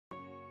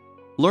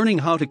Learning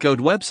how to code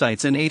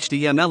websites in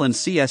HTML and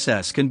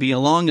CSS can be a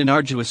long and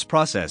arduous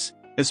process,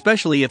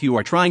 especially if you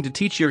are trying to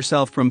teach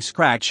yourself from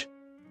scratch.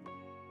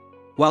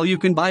 While you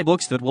can buy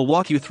books that will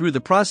walk you through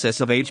the process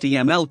of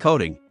HTML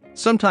coding,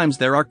 sometimes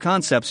there are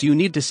concepts you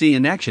need to see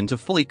in action to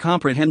fully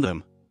comprehend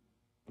them.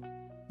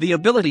 The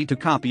ability to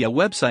copy a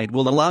website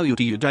will allow you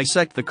to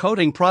dissect the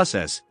coding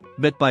process,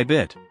 bit by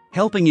bit,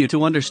 helping you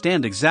to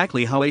understand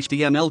exactly how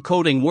HTML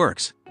coding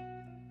works.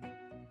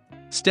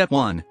 Step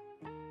 1.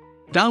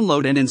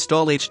 Download and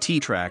install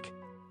HTTrack.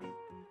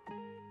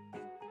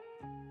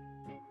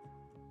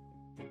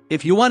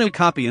 If you want to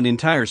copy an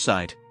entire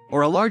site,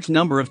 or a large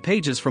number of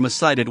pages from a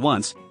site at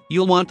once,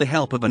 you'll want the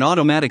help of an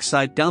automatic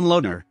site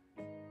downloader.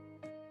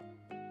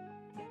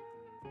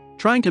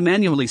 Trying to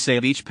manually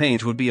save each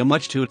page would be a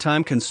much too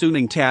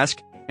time-consuming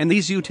task, and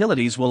these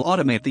utilities will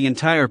automate the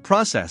entire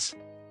process.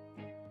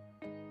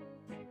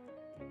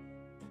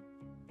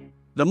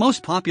 The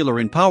most popular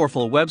and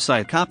powerful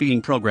website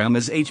copying program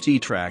is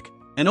HTTrack,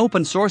 an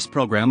open-source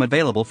program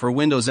available for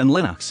Windows and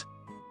Linux.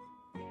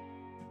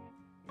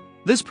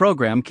 This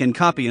program can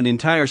copy an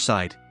entire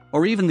site,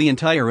 or even the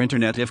entire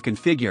internet if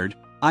configured,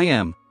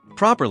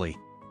 properly.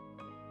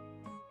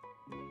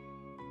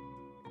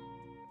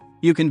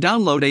 You can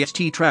download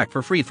HTTrack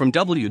for free from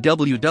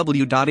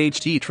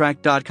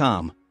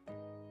www.httrack.com.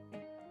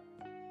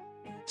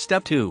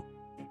 Step 2.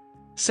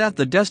 Set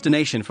the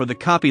destination for the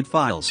copied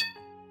files.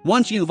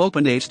 Once you've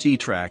opened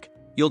HTTrack,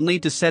 you'll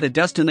need to set a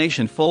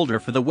destination folder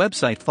for the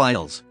website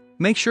files.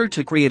 Make sure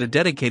to create a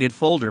dedicated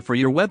folder for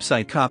your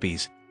website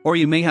copies, or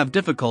you may have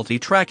difficulty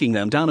tracking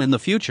them down in the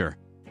future.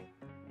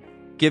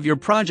 Give your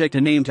project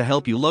a name to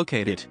help you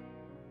locate it.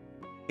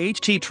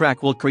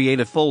 HTTrack will create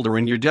a folder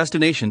in your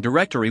destination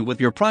directory with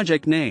your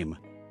project name.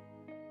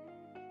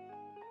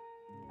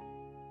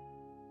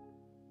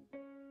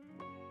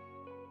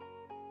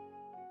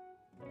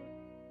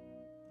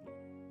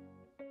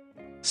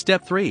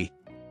 Step 3.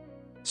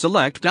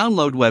 Select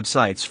Download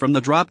Websites from the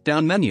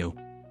drop-down menu.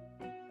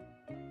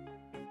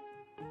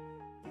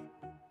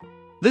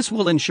 This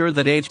will ensure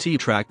that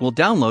HTTrack will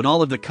download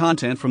all of the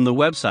content from the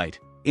website,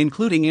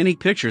 including any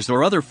pictures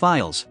or other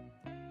files.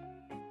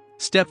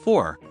 Step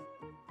 4.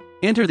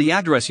 Enter the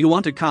address you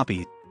want to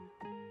copy.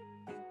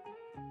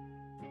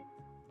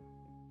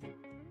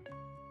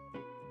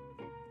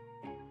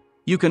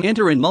 You can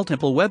enter in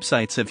multiple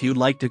websites if you'd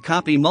like to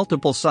copy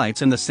multiple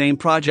sites in the same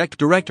project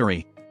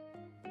directory.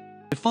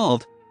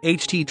 Default,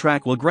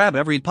 HTTrack will grab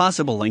every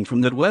possible link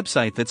from that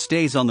website that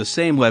stays on the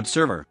same web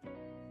server.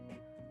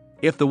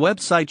 If the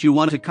website you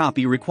want to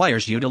copy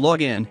requires you to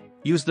log in,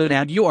 use the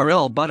Add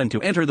URL button to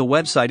enter the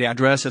website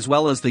address as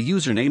well as the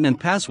username and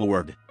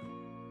password.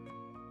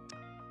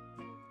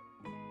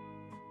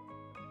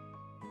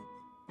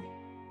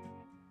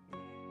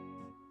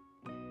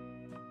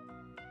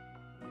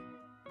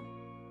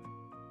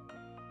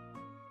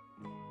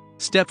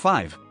 Step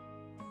 5.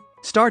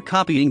 Start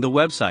copying the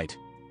website.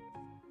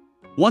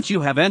 Once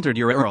you have entered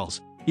your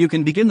URLs, you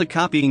can begin the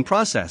copying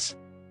process.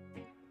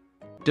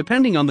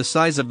 Depending on the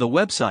size of the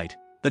website,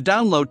 the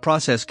download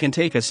process can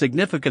take a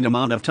significant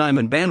amount of time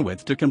and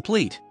bandwidth to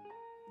complete.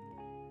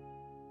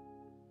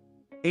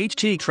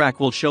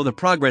 HTTrack will show the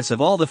progress of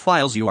all the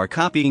files you are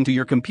copying to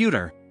your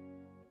computer.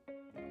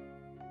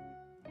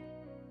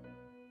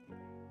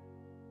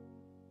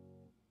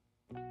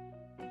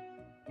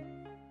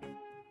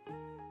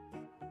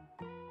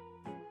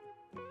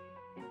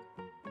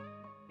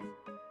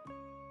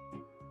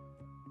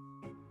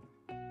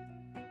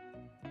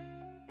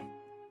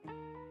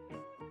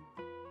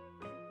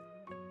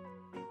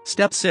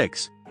 Step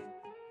 6.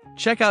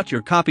 Check out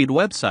your copied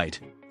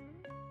website.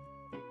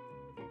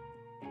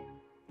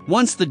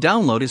 Once the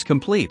download is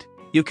complete,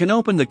 you can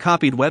open the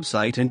copied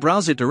website and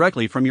browse it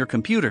directly from your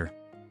computer.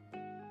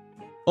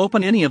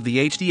 Open any of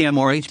the HTML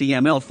or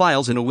HTML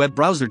files in a web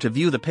browser to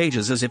view the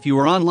pages as if you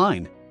were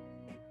online.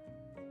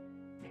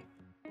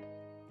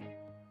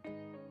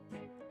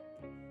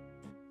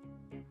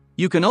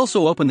 You can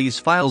also open these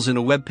files in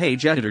a web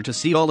page editor to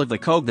see all of the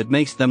code that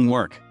makes them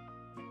work.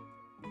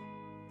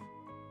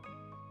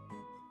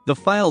 The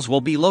files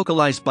will be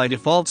localized by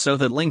default so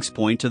that links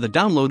point to the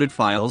downloaded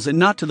files and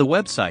not to the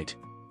website.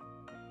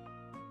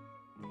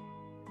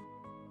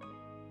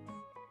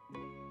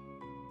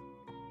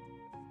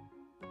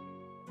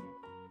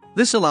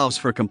 This allows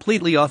for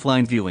completely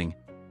offline viewing.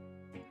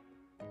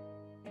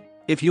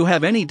 If you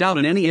have any doubt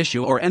on any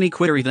issue or any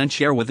query, then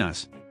share with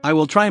us. I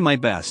will try my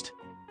best.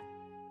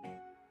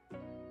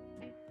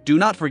 Do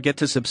not forget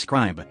to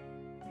subscribe.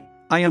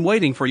 I am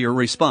waiting for your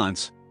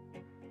response.